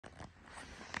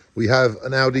We have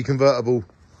an Audi convertible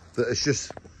that has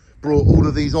just brought all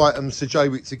of these items to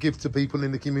Jaywick to give to people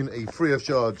in the community free of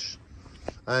charge.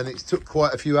 And it's took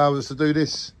quite a few hours to do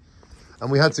this. And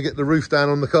we had to get the roof down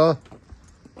on the car.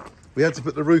 We had to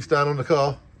put the roof down on the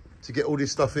car to get all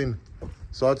this stuff in.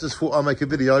 So I just thought I'd make a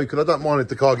video because I don't mind if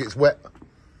the car gets wet.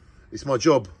 It's my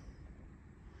job.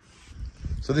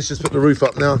 So let's just put the roof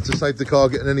up now to save the car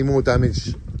getting any more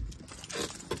damage.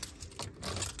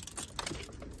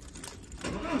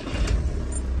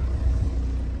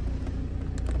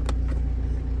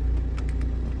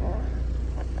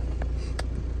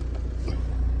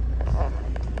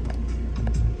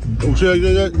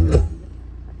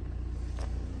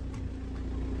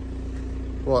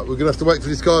 Right, we're gonna have to wait for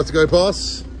this car to go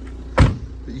past, but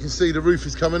you can see the roof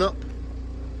is coming up.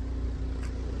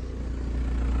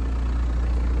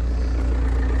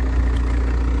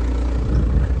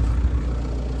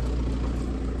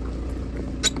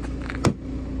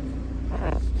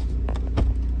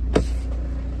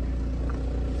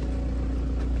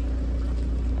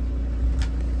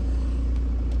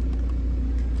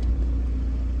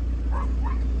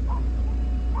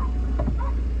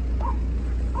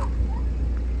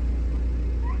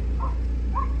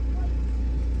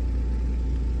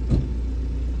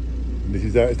 This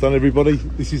is how it's done, everybody.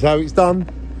 This is how it's done.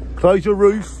 Close your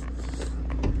roof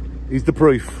is the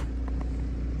proof.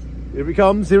 Here it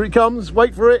comes, here it comes.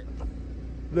 Wait for it.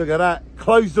 Look at that.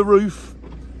 Close the roof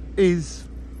is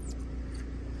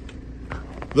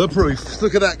the proof.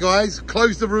 Look at that, guys.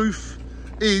 Close the roof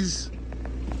is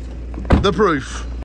the proof.